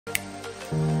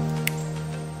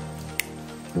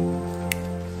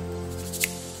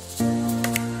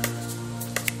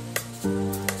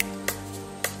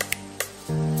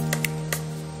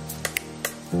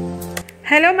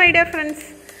Hello my dear friends,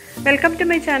 welcome to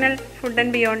my channel Food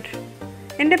and Beyond.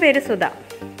 എൻ്റെ പേര് സുധ.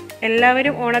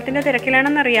 എല്ലാവരും ഓണത്തിൻ്റെ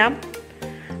തിരക്കിലാണെന്നറിയാം.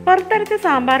 വറുത്തരച്ച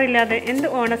സാമ്പാർ ഇല്ലാതെ എന്ത്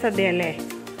ഓണസദ്യയല്ലേ.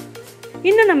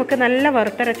 ഇന്ന് നമുക്ക് നല്ല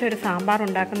വറുത്തരച്ച ഒരു സാമ്പാർ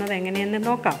ഉണ്ടാക്കുന്നത് എങ്ങനെയെന്ന്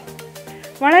നോക്കാം.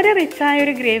 വളരെ റിച്ചായ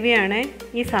ഒരു ഗ്രേവിയാണ്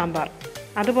ഈ സാമ്പാർ.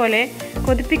 അതുപോലെ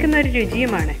കൊതിപ്പിക്കുന്ന ഒരു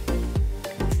രുചിയുമാണ്.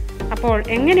 അപ്പോൾ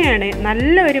എങ്ങനെയാണ്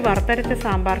നല്ല ഒരു വറുത്തരച്ച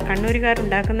സാമ്പാർ കണ്ണൂരുകാർ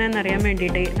ഉണ്ടാക്കുന്നതെന്ന് അറിയാൻ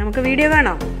വേണ്ടിയിട്ട് നമുക്ക് വീഡിയോ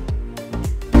കാണാം.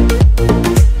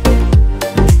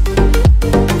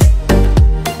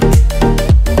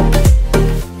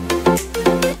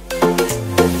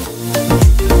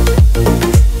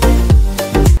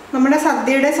 നമ്മുടെ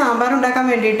സദ്യയുടെ സാമ്പാർ ഉണ്ടാക്കാൻ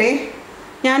വേണ്ടിയിട്ട്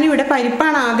ഞാനിവിടെ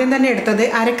പരിപ്പാണ് ആദ്യം തന്നെ എടുത്തത്.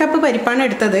 അരക്കപ്പ് പരിപ്പാണ്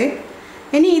എടുത്തത്.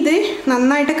 ഇനി ഇത്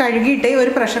നന്നായിട്ട് കഴുകിയിട്ട്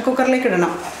ഒരു പ്രഷർ കുക്കറിലേക്ക്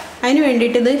ഇടണം. അതിന്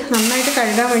വേണ്ടിയിട്ട് ഇത് നന്നായിട്ട്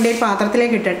കഴുകാൻ വേണ്ടി ഒരു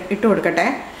പാത്രത്തിലേക്ക് ഇട്ട് കൊടുക്കട്ടെ.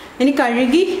 ഇനി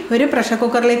കഴുകി ഒരു പ്രഷർ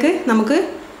കുക്കറിലേക്ക് നമുക്ക്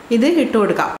ഇത് ഇട്ട്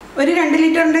കൊടുക്കാം. ഒരു 2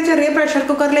 ലിറ്ററിൻ്റെ ചെറിയ പ്രഷർ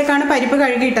കുക്കറിലേക്കാണ് പരിപ്പ്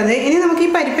കഴുകിയിട്ടത്. ഇനി നമുക്ക്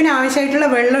ഈ പരിപ്പിന് ആവശ്യമായിട്ടുള്ള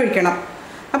വെള്ളം ഒഴിക്കണം.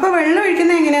 അപ്പോൾ വെള്ളം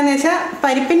ഒഴിക്കുന്നത് എങ്ങനെയാണെന്ന് വെച്ചാൽ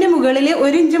പരിപ്പിൻ്റെ മുകളിൽ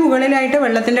 1 ഇഞ്ച് മുകളിലായിട്ട്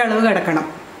വെള്ളത്തിൻ്റെ അളവ് കിടക്കണം.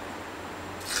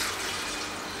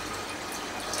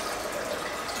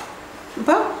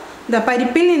 അപ്പോൾ ഇതാ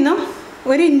പരിപ്പിൽ നിന്നും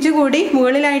 1 ഇഞ്ച് കൂടി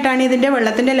മുകളിലായിട്ടാണ് ഇതിൻ്റെ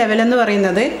വെള്ളത്തിൻ്റെ ലെവലെന്ന്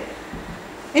പറയുന്നത്.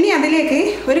 ഇനി അതിലേക്ക്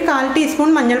ഒരു 1/4 ടീസ്പൂൺ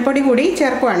മഞ്ഞൾപ്പൊടി കൂടി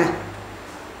ചേർക്കുകയാണ്.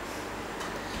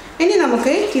 ഇനി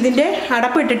നമുക്ക് ഇതിൻ്റെ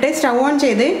അടപ്പിട്ടിട്ട് സ്റ്റൗ ഓൺ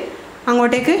ചെയ്ത്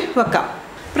അങ്ങോട്ടേക്ക് വെക്കാം.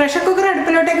 പ്രഷർ കുക്കർ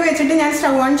അടുപ്പിലോട്ടേക്ക് വെച്ചിട്ട് ഞാൻ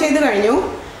സ്റ്റൗ ഓൺ ചെയ്ത് കഴിഞ്ഞു.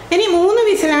 ഇനി 3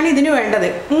 വിസിലാണ് ഇതിന് വേണ്ടത്.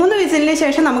 3 വിസിലിന്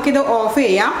ശേഷം നമുക്കിത് ഓഫ്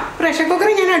ചെയ്യാം. പ്രഷർ കുക്കർ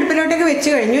ഞാൻ അടുപ്പിലോട്ടേക്ക്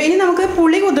വെച്ച് കഴിഞ്ഞു. ഇനി നമുക്ക്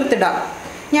പുളി കുതിർത്തിടാം.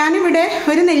 ഞാനിവിടെ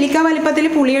ഒരു നെല്ലിക്ക വലിപ്പത്തിൽ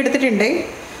പുളി എടുത്തിട്ടുണ്ട്.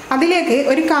 അതിലേക്ക്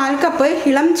ഒരു 1/4 കപ്പ്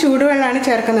ഇളം ചൂടുവെള്ളമാണ്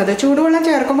ചേർക്കുന്നത്. ചൂടുവെള്ളം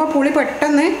ചേർക്കുമ്പോൾ പുളി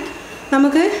പെട്ടെന്ന്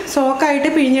നമുക്ക് സോക്കായിട്ട്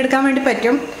പിഴിഞ്ഞെടുക്കാൻ വേണ്ടി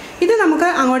പറ്റും. ഇത് നമുക്ക്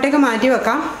അങ്ങോട്ടേക്ക് മാറ്റി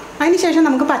വെക്കാം. അതിനുശേഷം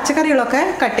നമുക്ക് പച്ചക്കറികളൊക്കെ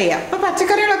കട്ട് ചെയ്യാം. അപ്പോൾ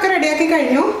പച്ചക്കറികളൊക്കെ റെഡിയാക്കി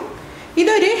കഴിഞ്ഞു.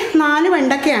 ഇതൊരു 4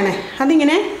 വെണ്ടക്കയാണ്.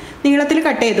 അതിങ്ങനെ നീളത്തിൽ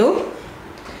കട്ട് ചെയ്തു.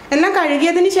 എല്ലാം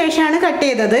കഴുകിയതിന് ശേഷമാണ് കട്ട്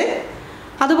ചെയ്തത്.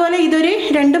 അതുപോലെ ഇതൊരു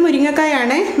 2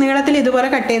 മുരിങ്ങക്കായാണ് നീളത്തിൽ ഇതുപോലെ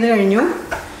കട്ട് ചെയ്ത് കഴിഞ്ഞു.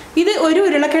 ഇത് ഒരു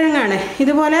ഉരുളക്കിഴങ്ങാണ്.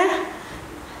 ഇതുപോലെ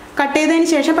കട്ട് ചെയ്തതിന്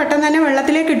ശേഷം പെട്ടെന്ന് തന്നെ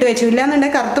വെള്ളത്തിലേക്ക് ഇട്ട് വെച്ചു,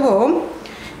 ഇല്ലാന്നുണ്ടെങ്കിൽ കറുത്ത് പോകും.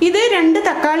 ഇത് 2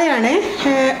 തക്കാളിയാണ്.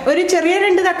 ഒരു ചെറിയ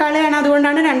 2 തക്കാളിയാണ്,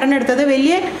 അതുകൊണ്ടാണ് 2 എടുത്തത്.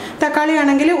 വലിയ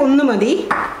തക്കാളിയാണെങ്കിൽ 1 മതി.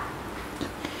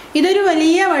 ഇതൊരു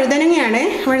വലിയ വഴുതനങ്ങയാണ്.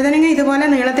 വഴുതനങ്ങ ഇതുപോലെ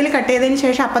നീളത്തിൽ കട്ട് ചെയ്തതിന്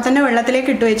ശേഷം അപ്പം തന്നെ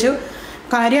വെള്ളത്തിലേക്ക് ഇട്ട് വെച്ചു,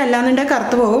 കാര്യം അല്ലാന്നുണ്ടെങ്കിൽ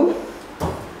കറുത്ത് പോകും.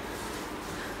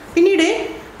 പിന്നീട്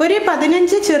ഒരു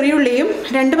 15 ചെറിയുള്ളിയും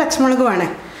 2 പച്ചമുളകുമാണ്.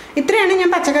 ഇത്രയാണ് ഞാൻ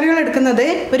പച്ചക്കറികൾ എടുക്കുന്നത്.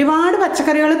 ഒരുപാട്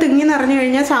പച്ചക്കറികൾ തിങ്ങി നിറഞ്ഞു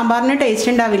കഴിഞ്ഞാൽ സാമ്പാറിന് ടേസ്റ്റ്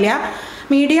ഉണ്ടാവില്ല.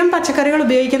 മീഡിയം പച്ചക്കറികൾ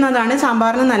ഉപയോഗിക്കുന്നതാണ്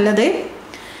സാമ്പാറിന് നല്ലത്.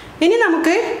 ഇനി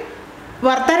നമുക്ക്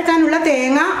വറുത്തരക്കാനുള്ള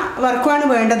തേങ്ങ വറുക്കുവാണ്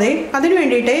വേണ്ടത്. അതിന്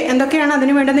വേണ്ടിയിട്ട് എന്തൊക്കെയാണ്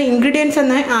അതിന് വേണ്ടുന്ന ഇൻഗ്രീഡിയൻസ്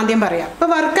എന്ന് ആദ്യം പറയാം. അപ്പോൾ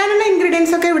വറുക്കാനുള്ള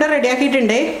ഇൻഗ്രീഡിയൻസ് ഒക്കെ ഇവിടെ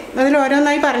റെഡിയാക്കിയിട്ടുണ്ട്. അതിൽ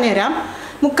ഓരോന്നായി പറഞ്ഞുതരാം.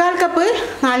 1/4 കപ്പ്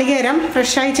നാളികേരം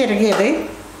ഫ്രഷായി ചിരകിയത്,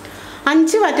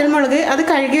 5 വറ്റൽമുളക് അത്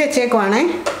കഴുകി വെച്ചേക്കുവാണ്,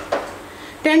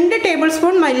 2 ടേബിൾ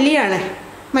സ്പൂൺ മല്ലിയാണ്.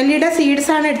 മല്ലിയുടെ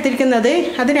സീഡ്സാണ് എടുത്തിരിക്കുന്നത്.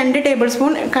 അത് 2 ടേബിൾ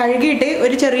സ്പൂൺ കഴുകിയിട്ട്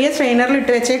ഒരു ചെറിയ സ്ട്രെയിനറിൽ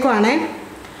ഇട്ട് വെച്ചേക്കുവാണ്.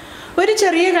 ഒരു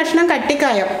ചെറിയ കഷ്ണം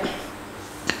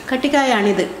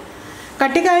കട്ടിക്കായാണിത്.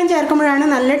 കട്ടിക്കായം ചേർക്കുമ്പോഴാണ്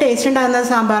നല്ല ടേസ്റ്റ് ഉണ്ടാകുന്നത്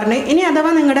സാമ്പാറിന്. ഇനി അഥവാ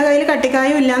നിങ്ങളുടെ കയ്യിൽ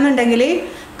കട്ടിക്കായം ഇല്ലയെന്നുണ്ടെങ്കിൽ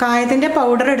കായത്തിൻ്റെ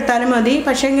പൗഡർ എടുത്താലും മതി.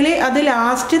 പക്ഷേങ്കിൽ അത്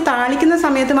ലാസ്റ്റ് താളിക്കുന്ന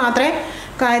സമയത്ത് മാത്രമേ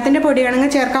കായത്തിൻ്റെ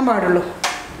പൊടിയാണെങ്കിൽ ചേർക്കാൻ പാടുള്ളൂ.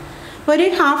 ഒരു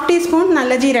 1/2 ടീസ്പൂൺ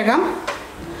നല്ല ജീരകം,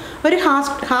 ഒരു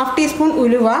 1/2 ടീസ്പൂൺ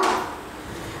ഉലുവ,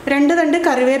 2 തണ്ട്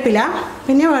കറിവേപ്പില,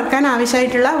 പിന്നെ വറുക്കാൻ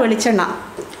ആവശ്യമായിട്ടുള്ള വെളിച്ചെണ്ണ.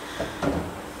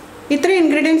 ഇത്രയും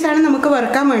ഇൻഗ്രീഡിയൻസ് ആണ് നമുക്ക്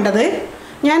വറുക്കാൻ വേണ്ടത്.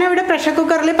 ഞാനവിടെ പ്രഷർ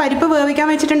കുക്കറിൽ പരിപ്പ് വേവിക്കാൻ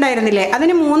വെച്ചിട്ടുണ്ടായിരുന്നില്ലേ,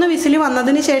 അതിന് 3 വിസിൽ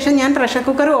വന്നതിന് ശേഷം ഞാൻ പ്രഷർ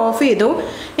കുക്കർ ഓഫ് ചെയ്തു.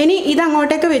 ഇനി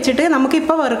ഇതങ്ങോട്ടേക്ക് വെച്ചിട്ട്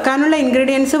നമുക്കിപ്പോൾ വറുക്കാനുള്ള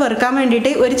ഇൻഗ്രീഡിയൻസ് വറുക്കാൻ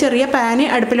വേണ്ടിയിട്ട് ഒരു ചെറിയ പാന്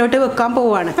അടുപ്പിലോട്ട് വെക്കാൻ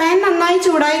പോവുകയാണ്. പാൻ നന്നായി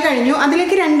ചൂടായി കഴിഞ്ഞു.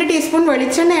 അതിലേക്ക് 2 ടീസ്പൂൺ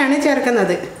വെളിച്ചെണ്ണയാണ്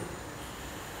ചേർക്കുന്നത്.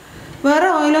 വേറെ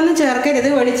ഓയിലൊന്നും ചേർക്കരുത്.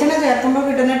 വെളിച്ചെണ്ണ ചേർക്കുമ്പോൾ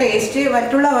കിട്ടുന്ന ടേസ്റ്റ്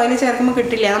മറ്റുള്ള ഓയിൽ ചേർക്കുമ്പോൾ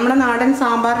കിട്ടില്ല. നമ്മുടെ നാടൻ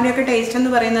സാമ്പാറിൻ്റെയൊക്കെ ടേസ്റ്റ്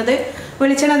എന്ന് പറയുന്നത്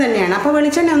വെളിച്ചെണ്ണ തന്നെയാണ്. അപ്പോൾ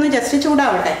വെളിച്ചെണ്ണ ഒന്ന് ജസ്റ്റ്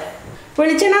ചൂടാവട്ടെ.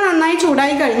 വെളിച്ചെണ്ണ നന്നായി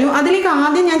ചൂടായി കഴിഞ്ഞു. അതിലേക്ക്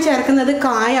ആദ്യം ഞാൻ ചേർക്കുന്നത്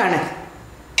കായാണ്.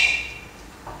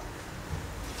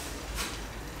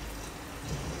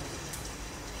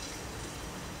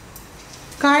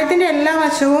 കായത്തിൻ്റെ എല്ലാ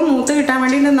വശവും മൂത്ത് കിട്ടാൻ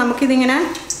വേണ്ടി നമുക്കിതിങ്ങനെ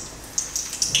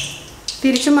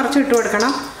തിരിച്ചും മറിച്ചും ഇട്ട്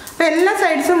കൊടുക്കണം. അപ്പോൾ എല്ലാ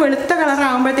സൈഡ്സും വെളുത്ത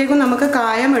കളറാകുമ്പോഴത്തേക്കും നമുക്ക്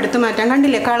കായം എടുത്തു മാറ്റാം.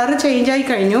 കണ്ടില്ലേ, കളറ് ചേഞ്ചായി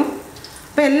കഴിഞ്ഞു.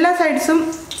 അപ്പോൾ എല്ലാ സൈഡ്സും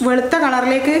വെളുത്ത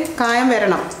കളറിലേക്ക് കായം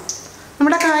വരണം.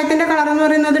 നമ്മുടെ കായത്തിൻ്റെ കളർ എന്ന്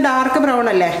പറയുന്നത് ഡാർക്ക് ബ്രൗൺ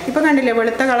അല്ലേ. ഇപ്പോൾ കണ്ടില്ലേ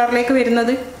വെളുത്ത കളറിലേക്ക്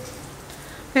വരുന്നത്.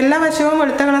 എല്ലാ വശവും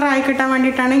വെളുത്ത കളറായി കിട്ടാൻ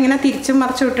വേണ്ടിയിട്ടാണ് ഇങ്ങനെ തിരിച്ചും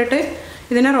മറിച്ചും ഇട്ടിട്ട്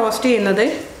ഇതിനെ റോസ്റ്റ് ചെയ്യുന്നത്.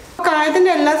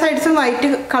 കായത്തിൻ്റെ എല്ലാ സൈഡ്സും വൈറ്റ്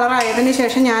കളറായതിന്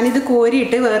ശേഷം ഞാനിത്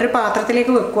കോരിയിട്ട് വേറൊരു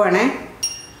പാത്രത്തിലേക്ക് വെക്കുവാണേ.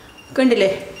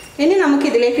 കണ്ടില്ലേ. ഇനി നമുക്ക്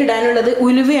ഇതിലേക്ക് ഇടാനുള്ളത്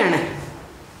ഉലുവയാണ്.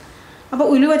 അപ്പോൾ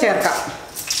ഉലുവ ചേർക്കാം.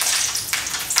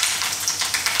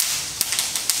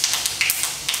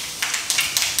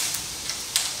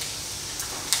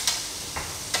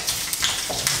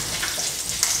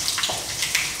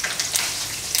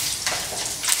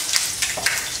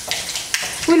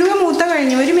 ഉലുവ മൂത്ത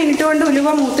കഴിഞ്ഞു. 1 മിനിറ്റ് കൊണ്ട് ഉലുവ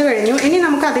മൂത്ത് കഴിഞ്ഞു. ഇനി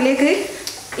നമുക്ക് അതിലേക്ക്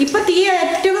ഇപ്പോൾ തീ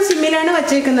ഏറ്റവും സിമ്മിലാണ്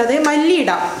വച്ചേക്കുന്നത്. മല്ലി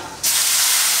ഇടാം.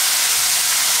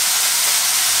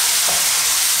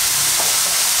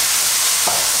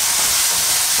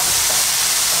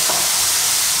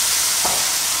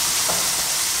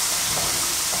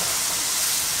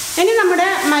 ഇനി നമ്മുടെ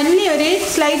മല്ലി ഒരു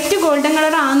സ്ലൈറ്റ് ഗോൾഡൻ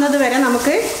കളർ ആവുന്നത് വരെ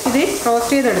നമുക്ക് ഇത്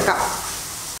റോസ്റ്റ് ചെയ്തെടുക്കാം.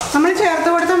 നമ്മൾ ചേർത്ത്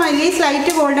കൊടുത്ത മല്ലി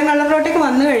സ്ലൈറ്റ് ഗോൾഡൻ കളറിലോട്ടേക്ക്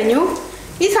വന്നു കഴിഞ്ഞു.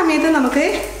 ഈ സമയത്ത് നമുക്ക്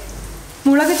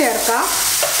മുളക് ചേർക്കാം,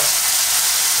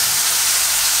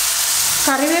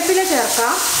 കറിവേപ്പില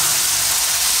ചേർക്കാം,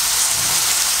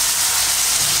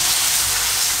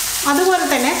 അതുപോലെ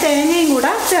തന്നെ തേങ്ങയും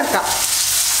കൂടെ ചേർക്കാം.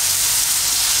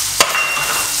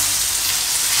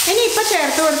 ഇനി ഇപ്പോൾ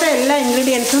ചേർത്ത് കൊടുത്ത എല്ലാ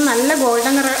ഇൻഗ്രീഡിയൻസും നല്ല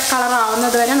ഗോൾഡൻ കളർ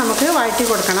ആവുന്നത് വരെ നമുക്ക് വഴറ്റി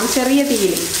കൊടുക്കണം ചെറിയ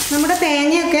തീയിൽ. നമ്മുടെ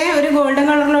തേങ്ങയൊക്കെ ഒരു ഗോൾഡൻ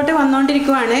കളറിലോട്ട്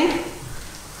വന്നുകൊണ്ടിരിക്കുവാണ്.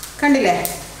 കണ്ടില്ലേ?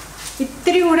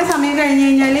 ഇത്തിരി കൂടെ സമയം കഴിഞ്ഞ്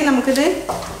കഴിഞ്ഞാൽ നമുക്കിത്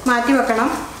മാറ്റി വെക്കണം.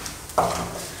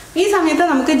 ഈ സമയത്ത്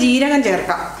നമുക്ക് ജീരകം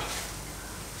ചേർക്കാം.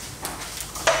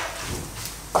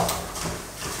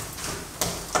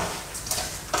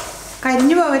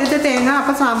 കരിഞ്ഞു പോകരുത് തേങ്ങ.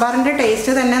 അപ്പോൾ സാമ്പാറിൻ്റെ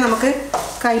ടേസ്റ്റ് തന്നെ നമുക്ക്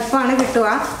കയ്പ്പാണ് കിട്ടുക.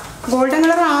 ഗോൾഡൻ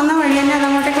കളർ ആവുന്ന വഴി തന്നെ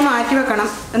അതങ്ങോട്ടേക്ക് മാറ്റി വെക്കണം.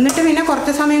 എന്നിട്ട് പിന്നെ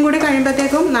കുറച്ച് സമയം കൂടി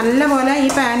കഴിയുമ്പോഴത്തേക്കും നല്ലപോലെ ഈ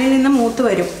പാനിൽ നിന്ന് മൂത്ത്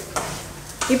വരും.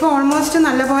 ഇപ്പോൾ ഓൾമോസ്റ്റ്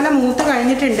നല്ലപോലെ മൂത്ത്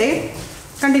കഴിഞ്ഞിട്ടുണ്ട്.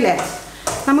 കണ്ടില്ലേ?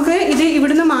 നമുക്ക് ഇത്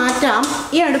ഇവിടുന്ന് മാറ്റാം.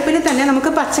 ഈ അടുപ്പിൽ തന്നെ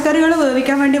നമുക്ക് പച്ചക്കറികൾ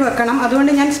വേവിക്കാൻ വേണ്ടി വെക്കണം.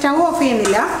 അതുകൊണ്ട് ഞാൻ സ്റ്റൗ ഓഫ്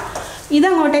ചെയ്യുന്നില്ല,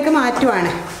 ഇതങ്ങോട്ടേക്ക്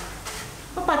മാറ്റുവാണ്.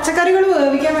 അപ്പോൾ പച്ചക്കറികൾ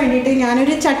വേവിക്കാൻ വേണ്ടിയിട്ട്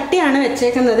ഞാനൊരു ചട്ടിയാണ്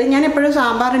വെച്ചേക്കുന്നത്. ഞാൻ എപ്പോഴും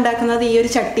സാമ്പാർ ഉണ്ടാക്കുന്നത് ഈ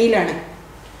ഒരു ചട്ടിയിലാണ്.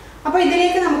 അപ്പോൾ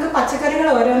ഇതിലേക്ക് നമുക്ക് പച്ചക്കറികൾ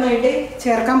ഓരോന്നായിട്ട്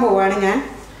ചേർക്കാൻ പോവുകയാണ്. ഞാൻ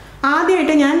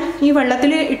ആദ്യമായിട്ട് ഞാൻ ഈ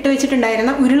വെള്ളത്തിൽ ഇട്ട്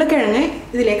വെച്ചിട്ടുണ്ടായിരുന്ന ഉരുളക്കിഴങ്ങ്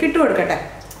ഇതിലേക്ക് ഇട്ട് കൊടുക്കട്ടെ.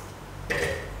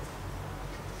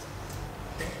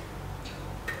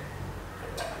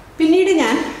 പിന്നീട്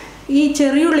ഞാൻ ഈ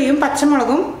ചെറിയുള്ളിയും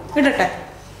പച്ചമുളകും ഇടട്ടെ.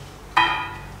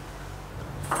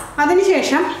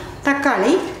 അതിനുശേഷം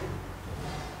തക്കാളി,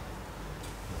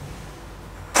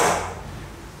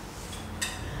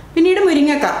 പിന്നീട്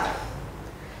മുരിങ്ങക്ക.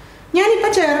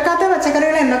 ഞാനിപ്പോൾ ചേർക്കാത്ത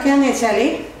പച്ചക്കറികൾ എന്തൊക്കെയാണെന്ന് വെച്ചാൽ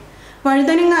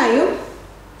വഴുതനങ്ങായും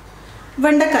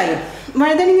വെണ്ടക്കായും.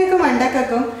 വഴുതനങ്ങയ്ക്കും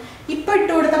വെണ്ടക്കും ഇപ്പോൾ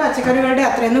ഇട്ട് കൊടുത്ത പച്ചക്കറികളുടെ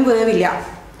അത്രയൊന്നും വേവില്ല.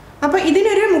 അപ്പോൾ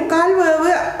ഇതിനൊരു 1/4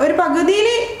 വേവ്, ഒരു പകുതിയിൽ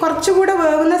കുറച്ചുകൂടെ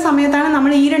വേവുന്ന സമയത്താണ്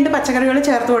നമ്മൾ ഈ 2 പച്ചക്കറികൾ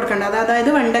ചേർത്ത് കൊടുക്കേണ്ടത്, അതായത്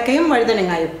വെണ്ടക്കയും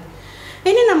വഴുതനങ്ങായും.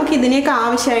 ഇനി നമുക്ക് ഇതിലേക്ക്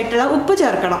ആവശ്യമായിട്ടുള്ള ഉപ്പ്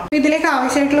ചേർക്കണം. ഇതിലേക്ക്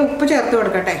ആവശ്യമായിട്ടുള്ള ഉപ്പ് ചേർത്ത്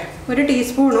കൊടുക്കട്ടെ. 1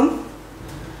 ടീസ്പൂണും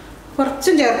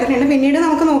കുറച്ചും ചേർത്തിട്ടുണ്ട്. പിന്നീട്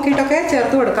നമുക്ക് നോക്കിയിട്ടൊക്കെ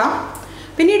ചേർത്ത് കൊടുക്കാം.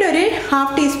 പിന്നീട് ഒരു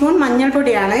 1/2 ടീസ്പൂൺ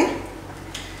മഞ്ഞൾപ്പൊടിയാണ്.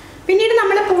 പിന്നീട്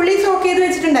നമ്മൾ പുളി സോക്ക് ചെയ്ത്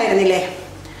വെച്ചിട്ടുണ്ടായിരുന്നില്ലേ,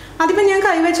 അതിപ്പോൾ ഞാൻ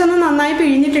കൈവച്ചൊന്ന് നന്നായി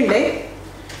പിഴിഞ്ഞിട്ടുണ്ട്.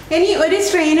 ഇനി ഒരു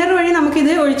സ്ട്രെയിനർ വഴി നമുക്കിത്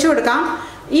ഒഴിച്ചു കൊടുക്കാം.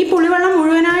 ഈ പുളിവെള്ളം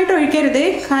മുഴുവനായിട്ട് ഒഴിക്കരുത്.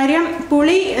 കാര്യം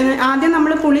പുളി ആദ്യം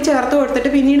നമ്മൾ പുളി ചേർത്ത് കൊടുത്തിട്ട്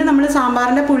പിന്നീട് നമ്മൾ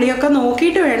സാമ്പാറിൻ്റെ പുളിയൊക്കെ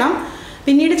നോക്കിയിട്ട് വേണം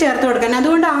പിന്നീട് ചേർത്ത് കൊടുക്കാൻ.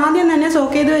 അതുകൊണ്ട് ആദ്യം തന്നെ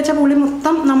സോക്ക് ചെയ്ത് വെച്ച പുളി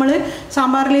മൊത്തം നമ്മൾ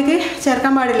സാമ്പാറിലേക്ക്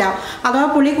ചേർക്കാൻ പാടില്ല. അഥവാ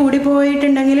പുളി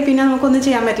കൂടിപ്പോയിട്ടുണ്ടെങ്കിൽ പിന്നെ നമുക്കൊന്നും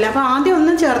ചെയ്യാൻ പറ്റില്ല. അപ്പോൾ ആദ്യം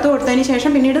ഒന്നും ചേർത്ത് കൊടുത്തതിന്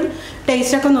ശേഷം പിന്നീട്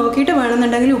ടേസ്റ്റൊക്കെ നോക്കിയിട്ട്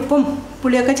വേണമെന്നുണ്ടെങ്കിൽ ഉപ്പും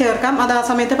പുളിയൊക്കെ ചേർക്കാം. അത് ആ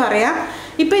സമയത്ത് പറയാം.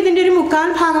 ഇപ്പോൾ ഇതിൻ്റെ ഒരു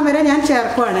 1/4 ഭാഗം വരെ ഞാൻ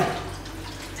ചേർക്കുവാണ്.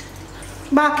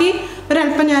 ബാക്കി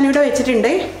ഒരല്പം ഞാനിവിടെ വെച്ചിട്ടുണ്ട്.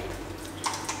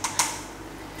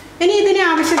 ഇനി ഇതിന്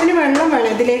ആവശ്യത്തിന് വെള്ളം വേണം.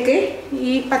 ഇതിലേക്ക്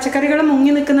ഈ പച്ചക്കറികൾ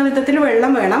മുങ്ങി നിൽക്കുന്ന വിധത്തിൽ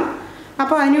വെള്ളം വേണം.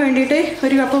 അപ്പോൾ അതിന് വേണ്ടിയിട്ട്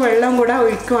 1 കപ്പ് വെള്ളം കൂടെ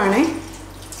ഒഴിക്കുവാണ്.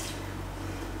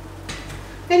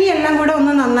 ഇനി എല്ലാം കൂടെ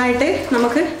ഒന്ന് നന്നായിട്ട്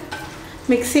നമുക്ക്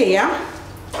മിക്സ് ചെയ്യാം.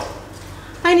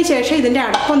 അതിന് ശേഷം ഇതിൻ്റെ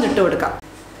അടപ്പൊന്ന് ഇട്ട് കൊടുക്കാം.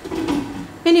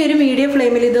 ഇനി ഒരു മീഡിയം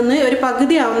ഫ്ലെയിമിൽ ഇതൊന്ന് ഒരു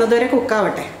പകുതി ആവുന്നത് വരെ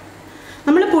കുക്കാവട്ടെ.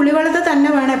 നമ്മൾ പുളിവെള്ളത്തിൽ തന്നെ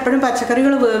വേണം എപ്പോഴും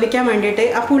പച്ചക്കറികൾ വേവിക്കാൻ വേണ്ടിയിട്ട്.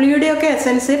 ആ പുളിയുടെയൊക്കെ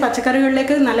എസൻസ്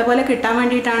പച്ചക്കറികളിലേക്ക് നല്ലപോലെ കിട്ടാൻ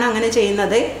വേണ്ടിയിട്ടാണ് അങ്ങനെ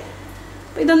ചെയ്യുന്നത്.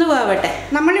 ഇതൊന്ന് വേവട്ടെ.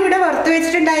 നമ്മളിവിടെ വറുത്ത്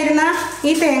വെച്ചിട്ടുണ്ടായിരുന്ന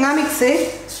ഈ തേങ്ങാ മിക്സ്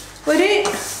ഒരു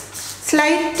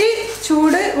സ്ലൈറ്റ്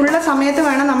ചൂട് ഉള്ള സമയത്ത്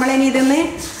വേണം നമ്മളിനി ഇതൊന്ന്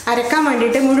അരക്കാൻ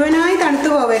വേണ്ടിയിട്ട്. മുഴുവനായി തണുത്ത്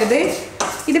പോവരുത്.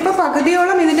 ഇതിപ്പോൾ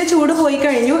പകുതിയോളം ഇതിൻ്റെ ചൂട് പോയി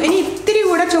കഴിഞ്ഞു. ഇനി ഇത്തിരി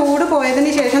കൂടെ ചൂട്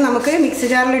പോയതിന് ശേഷം നമുക്ക് മിക്സി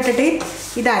ജാറിലിട്ടിട്ട്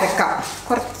ഇത് അരക്കാം.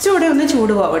 കുറച്ചുകൂടെ ഒന്ന്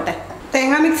ചൂട് പോവട്ടെ.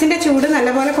 തേങ്ങാ മിക്സിൻ്റെ ചൂട്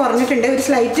നല്ലപോലെ കുറഞ്ഞിട്ടുണ്ട്. ഒരു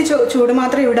സ്ലൈറ്റ് ചൂട്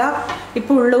മാത്രമേ ഇവിടെ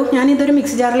ഇപ്പോൾ ഉള്ളൂ. ഞാനിതൊരു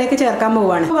മിക്സി ജാറിലേക്ക് ചേർക്കാൻ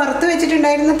പോവുകയാണ്. വറുത്ത്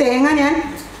വെച്ചിട്ടുണ്ടായിരുന്ന തേങ്ങ ഞാൻ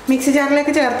മിക്സി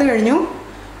ജാറിലേക്ക് ചേർത്ത് കഴിഞ്ഞു.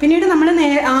 പിന്നീട് നമ്മൾ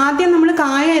ആദ്യം നമ്മൾ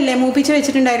കായല്ലേ മൂപ്പിച്ച്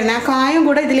വെച്ചിട്ടുണ്ടായിരുന്നത്, ആ കായം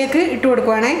കൂടെ ഇതിലേക്ക് ഇട്ട്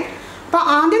കൊടുക്കുവാണേ. അപ്പോൾ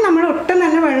ആദ്യം നമ്മൾ ഒട്ടും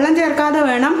തന്നെ വെള്ളം ചേർക്കാതെ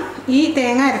വേണം ഈ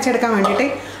തേങ്ങ അരച്ചെടുക്കാൻ വേണ്ടിയിട്ട്.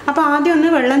 അപ്പോൾ ആദ്യം ഒന്ന്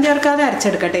വെള്ളം ചേർക്കാതെ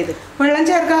അരച്ചെടുക്കട്ടെ. ഇത് വെള്ളം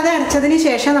ചേർക്കാതെ അരച്ചതിന്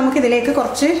ശേഷം നമുക്കിതിലേക്ക്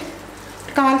കുറച്ച്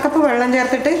 1/4 കപ്പ് വെള്ളം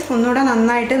ചേർത്തിട്ട് ഒന്നുകൂടെ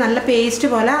നന്നായിട്ട് നല്ല പേസ്റ്റ്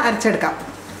പോലെ അരച്ചെടുക്കാം.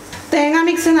 തേങ്ങാ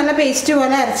മിക്സ് നല്ല പേസ്റ്റ്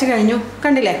പോലെ അരച്ച് കഴിഞ്ഞു,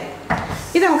 കണ്ടില്ലേ?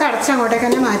 ഇത് നമുക്ക് അടച്ച് അങ്ങോട്ടേക്ക്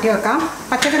തന്നെ മാറ്റി വെക്കാം.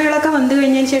 പച്ചക്കറികളൊക്കെ വെന്ത്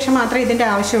കഴിഞ്ഞതിന് ശേഷം മാത്രമേ ഇതിൻ്റെ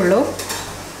ആവശ്യമുള്ളൂ.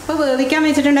 അപ്പോൾ വേവിക്കാൻ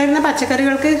വെച്ചിട്ടുണ്ടായിരുന്ന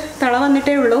പച്ചക്കറികൾക്ക് തിള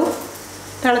വന്നിട്ടേ ഉള്ളൂ.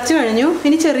 തിളച്ച് കഴിഞ്ഞു.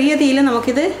 ഇനി ചെറിയ തീയിൽ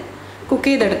നമുക്കിത് കുക്ക്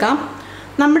ചെയ്തെടുക്കാം.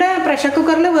 നമ്മുടെ പ്രഷർ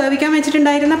കുക്കറിൽ വേവിക്കാൻ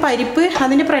വെച്ചിട്ടുണ്ടായിരുന്ന പരിപ്പ്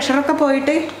അതിൻ്റെ പ്രഷറൊക്കെ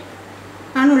പോയിട്ട്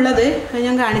ആണുള്ളത്. അത്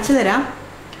ഞാൻ കാണിച്ചു തരാം.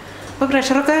 അപ്പോൾ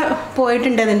പ്രഷറൊക്കെ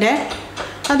പോയിട്ടുണ്ട് അതിൻ്റെ.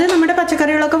 അത് നമ്മുടെ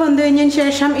പച്ചക്കറികളൊക്കെ വെന്ത് കഴിഞ്ഞതിന്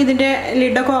ശേഷം ഇതിൻ്റെ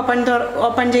ലിഡൊക്കെ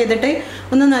ഓപ്പൺ ചെയ്തിട്ട്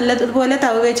ഒന്ന് നല്ലതുപോലെ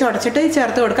തവ വെച്ച് ഉടച്ചിട്ട്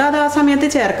ചേർത്ത് കൊടുക്കുക. അത് ആ സമയത്ത്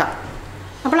ചേർക്കാം.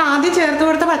 അപ്പോൾ ആദ്യം ചേർത്ത്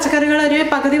കൊടുത്ത പച്ചക്കറികൾ ഒരു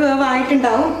പകുതി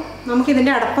വേവായിട്ടുണ്ടാവും.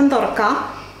 നമുക്കിതിൻ്റെ അടപ്പം തുറക്കാം.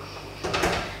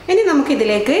 ഇനി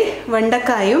നമുക്കിതിലേക്ക്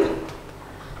വെണ്ടക്കായും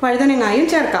വഴുതനങ്ങായും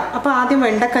ചേർക്കാം. അപ്പോൾ ആദ്യം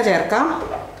വെണ്ടക്ക ചേർക്കാം.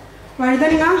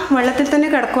 വഴുതനങ്ങ വെള്ളത്തിൽ തന്നെ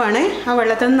കിടക്കുവാണ്. ആ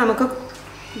വെള്ളത്തിൽ നിന്ന് നമുക്ക്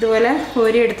ഇതുപോലെ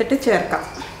കോരി എടുത്തിട്ട് ചേർക്കാം.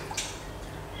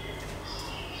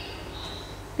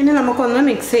 ഇനി നമുക്കൊന്ന്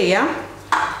മിക്സ് ചെയ്യാം.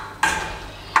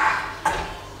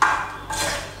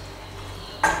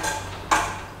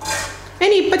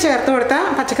 ഇനി ഇപ്പോൾ ചേർത്ത് കൊടുത്ത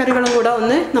പച്ചക്കറികളും കൂടെ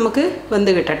ഒന്ന് നമുക്ക്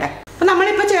വെന്ത് കിട്ടട്ടെ. അപ്പോൾ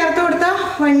നമ്മളിപ്പോൾ ചേർത്ത് കൊടുത്ത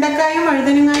വെണ്ടക്കായും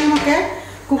വഴുതനങ്ങായും ഒക്കെ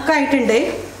കുക്കായിട്ടുണ്ട്.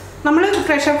 നമ്മൾ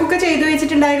പ്രഷർ കുക്ക് ചെയ്ത്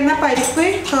വെച്ചിട്ടുണ്ടായിരുന്ന പരിപ്പ്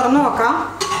തുറന്നു നോക്കാം.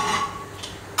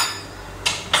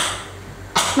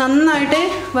 നന്നായിട്ട്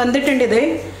വെന്തിട്ടുണ്ട് ഇത്.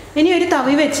 ഇനി ഒരു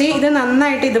തവി വെച്ച് ഇത്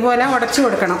നന്നായിട്ട് ഇതുപോലെ ഉടച്ചു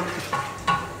കൊടുക്കണം.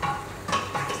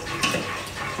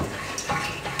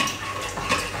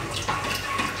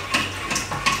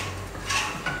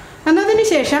 എന്നതിന്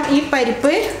ശേഷം ഈ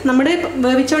പരിപ്പ് നമ്മൾ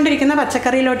വേവിച്ചുകൊണ്ടിരിക്കുന്ന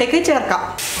പച്ചക്കറിയിലോട്ടേക്ക് ചേർക്കാം.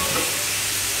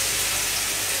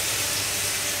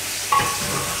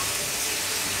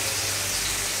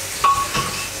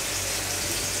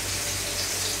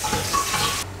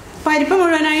 പരിപ്പ്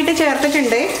മുഴുവനായിട്ട്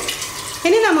ചേർത്തിട്ടുണ്ട്.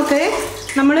 ഇനി നമുക്ക്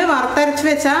നമ്മൾ വറുത്തരച്ച്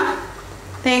വെച്ച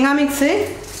തേങ്ങാ മിക്സ്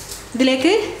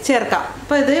ഇതിലേക്ക് ചേർക്കാം.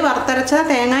 അപ്പോൾ ഇത് വറുത്തരച്ച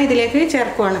തേങ്ങ ഇതിലേക്ക്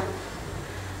ചേർക്കുവാണ്.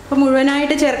 അപ്പോൾ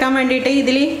മുഴുവനായിട്ട് ചേർക്കാൻ വേണ്ടിയിട്ട്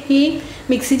ഇതിൽ ഈ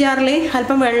മിക്സി ജാറിൽ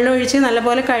അല്പം വെള്ളം ഒഴിച്ച്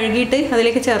നല്ലപോലെ കഴുകിയിട്ട്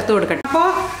അതിലേക്ക് ചേർത്ത് കൊടുക്കണം. അപ്പോൾ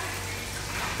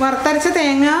വറുത്തരച്ച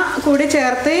തേങ്ങ കൂടി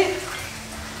ചേർത്ത്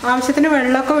ആവശ്യത്തിന്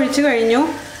വെള്ളമൊക്കെ ഒഴിച്ച് കഴിഞ്ഞു.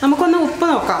 നമുക്കൊന്ന് ഉപ്പ്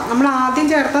നോക്കാം. നമ്മൾ ആദ്യം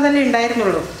ചേർത്തതല്ലേ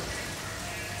ഉണ്ടായിരുന്നുള്ളൂ.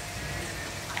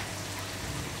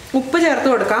 ഉപ്പ് ചേർത്ത്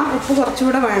കൊടുക്കാം. ഉപ്പ്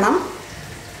കുറച്ചുകൂടെ വേണം.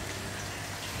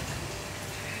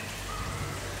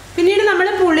 പിന്നീട് നമ്മൾ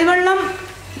പുളിവെള്ളം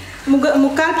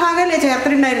മുക്കാൽ ഭാഗമല്ലേ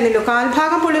ചേർത്തിട്ടുണ്ടായിരുന്നല്ലോ. 1/4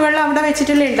 ഭാഗം പുളിവെള്ളം അവിടെ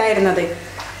വെച്ചിട്ടല്ലേ ഉണ്ടായിരുന്നത്.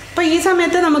 അപ്പോൾ ഈ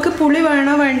സമയത്ത് നമുക്ക് പുളി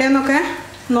വേണോ വേണ്ടതെന്നൊക്കെ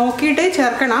നോക്കിയിട്ട്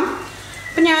ചേർക്കണം.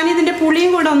 അപ്പം ഞാനിതിൻ്റെ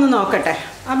പുളിയും കൂടെ ഒന്ന് നോക്കട്ടെ.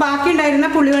 ആ ബാക്കി ഉണ്ടായിരുന്ന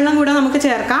പുളിവെള്ളം കൂടെ നമുക്ക്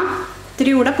ചേർക്കാം.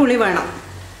 ഇത്തിരി കൂടെ പുളി വേണം.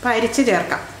 അപ്പം അരിച്ച്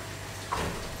ചേർക്കാം.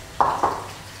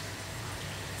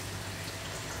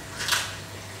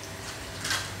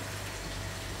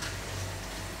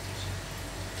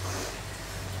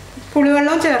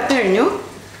 പുളിവെള്ളവും ചേർത്ത് കഴിഞ്ഞു.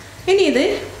 ഇനി ഇത്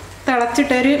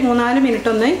തിളച്ചിട്ടൊരു 3-4 മിനിറ്റ്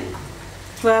ഒന്ന്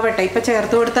വേവട്ടെ. ഇപ്പോൾ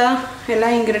ചേർത്ത് കൊടുത്ത എല്ലാ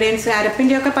ഇൻഗ്രീഡിയൻസ്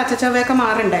അരപ്പിൻ്റെയൊക്കെ പച്ചച്ചവയൊക്കെ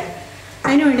മാറണ്ടേ.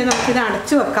 അതിന് വേണ്ടി നമുക്കിത്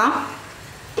അടച്ചു വെക്കാം.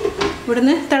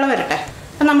 ഇവിടുന്ന് തിള വരട്ടെ.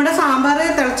 അപ്പം നമ്മുടെ സാമ്പാർ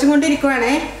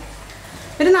തിളച്ചുകൊണ്ടിരിക്കുവാണേ.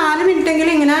 ഒരു 4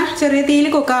 മിനിറ്റെങ്കിലും ഇങ്ങനെ ചെറിയ തീയിൽ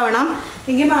കുക്കാവണം.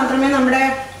 എങ്കിൽ മാത്രമേ നമ്മുടെ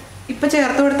ഇപ്പോൾ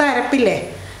ചേർത്ത് കൊടുത്ത അരപ്പില്ലേ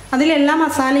അതിലെല്ലാ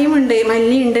മസാലയും ഉണ്ട്.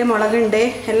 മല്ലിയുണ്ട്, മുളകുണ്ട്,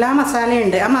 എല്ലാ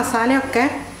മസാലയുണ്ട്. ആ മസാലയൊക്കെ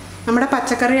നമ്മുടെ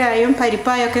പച്ചക്കറിയായും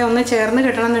പരിപ്പായൊക്കെ ഒന്ന് ചേർന്ന്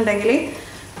കിട്ടണമെന്നുണ്ടെങ്കിൽ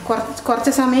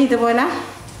കുറച്ച് സമയം ഇതുപോലെ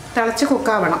തിളച്ച്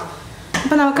കുക്കാവണം.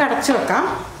 അപ്പോൾ നമുക്ക് അടച്ച് വെക്കാം.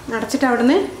 അടച്ചിട്ട്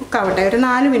അവിടുന്ന് കുക്കാവട്ടെ ഒരു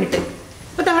 4 മിനിറ്റ്.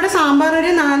 അപ്പോൾ നമ്മുടെ സാമ്പാർ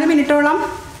ഒരു 4 മിനിറ്റോളം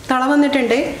തിള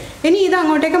വന്നിട്ടുണ്ട്. ഇനി ഇത്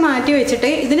അങ്ങോട്ടേക്ക് മാറ്റി വെച്ചിട്ട്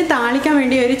ഇതിന് താളിക്കാൻ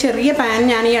വേണ്ടി ഒരു ചെറിയ പാൻ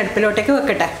ഞാൻ ഈ അടുപ്പിലോട്ടേക്ക്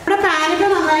വെക്കട്ടെ. ഇവിടെ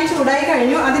പാനിപ്പോൾ നന്നായി ചൂടായി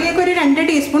കഴിഞ്ഞു. അതിലേക്ക് ഒരു 2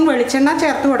 ടീസ്പൂൺ വെളിച്ചെണ്ണ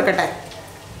ചേർത്ത് കൊടുക്കട്ടെ.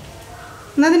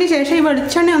 എന്നതിന് ശേഷം ഈ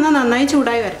വെളിച്ചെണ്ണ ഒന്ന് നന്നായി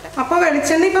ചൂടായി വരട്ടെ. അപ്പോൾ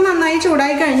വെളിച്ചെണ്ണ ഇപ്പോൾ നന്നായി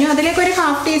ചൂടായി കഴിഞ്ഞു. അതിലേക്ക് ഒരു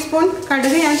 1/2 ടീസ്പൂൺ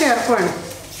കടുക് ഞാൻ ചേർക്കുവാണ്.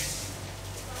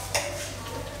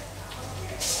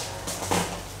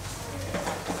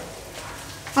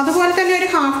 അതുപോലെ തന്നെ ഒരു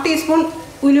 1/2 ടീസ്പൂൺ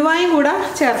ഉലുവായും കൂടെ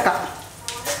ചേർക്കാം.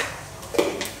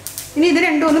 ഇനി ഇത്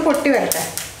രണ്ടും ഒന്ന് പൊട്ടി വരട്ടെ.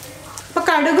 അപ്പോൾ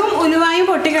കടുകും ഉലുവായും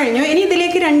പൊട്ടി കഴിഞ്ഞു. ഇനി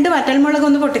ഇതിലേക്ക് 2 വറ്റൽമുളക്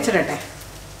ഒന്ന് പൊട്ടിച്ചിടട്ടെ.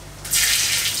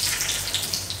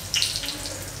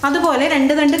 അതുപോലെ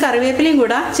 2 തണ്ട് കറിവേപ്പിലയും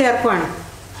കൂടെ ചേർക്കുവാണ്.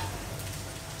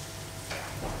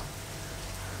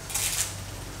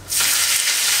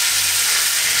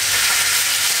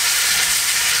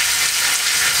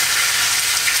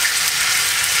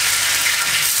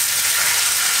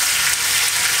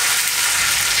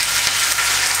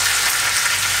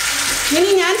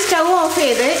 ഇനി ഞാൻ സ്റ്റൗ ഓഫ്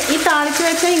ചെയ്ത് ഈ താളിച്ച്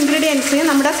വെച്ച ഇൻഗ്രീഡിയൻസ്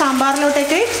നമ്മുടെ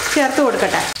സാമ്പാറിലോട്ടേക്ക് ചേർത്ത്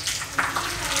കൊടുക്കട്ടെ.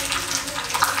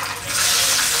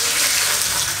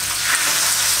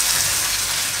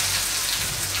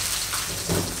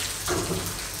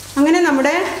 അങ്ങനെ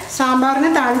നമ്മുടെ സാമ്പാറിന്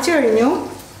താളിച്ച് കഴിഞ്ഞു.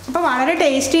 അപ്പോൾ വളരെ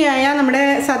ടേസ്റ്റിയായ നമ്മുടെ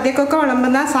സദ്യക്കൊക്കെ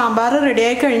വിളമ്പുന്ന സാമ്പാർ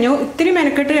റെഡിയായി കഴിഞ്ഞു. ഇത്തിരി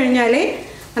മെനക്കെട്ട് കഴിഞ്ഞാൽ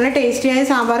നല്ല ടേസ്റ്റിയായ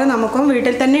സാമ്പാർ നമുക്കും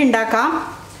വീട്ടിൽ തന്നെ ഉണ്ടാക്കാം,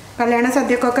 കല്യാണ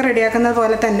സദ്യക്കൊക്കെ റെഡിയാക്കുന്നത്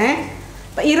പോലെ തന്നെ.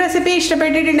 അപ്പോൾ ഈ റെസിപ്പി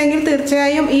ഇഷ്ടപ്പെട്ടിട്ടുണ്ടെങ്കിൽ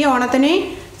തീർച്ചയായും ഈ ഓണത്തിന്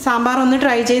സാമ്പാർ ഒന്ന്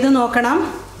ട്രൈ ചെയ്ത് നോക്കണം.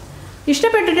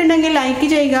 ഇഷ്ടപ്പെട്ടിട്ടുണ്ടെങ്കിൽ ലൈക്ക്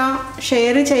ചെയ്യുക,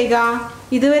 ഷെയർ ചെയ്യുക.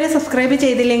 ഇതുവരെ സബ്സ്ക്രൈബ്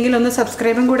ചെയ്തില്ലെങ്കിൽ ഒന്ന്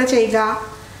സബ്സ്ക്രൈബും കൂടെ ചെയ്യുക.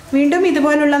 വീണ്ടും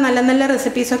ഇതുപോലുള്ള നല്ല നല്ല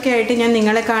റെസിപ്പീസൊക്കെ ആയിട്ട് ഞാൻ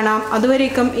നിങ്ങളെ കാണാം.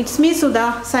 അതുവരേക്കും it's me Sudha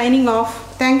signing off.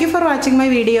 Thank you for watching my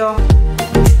video.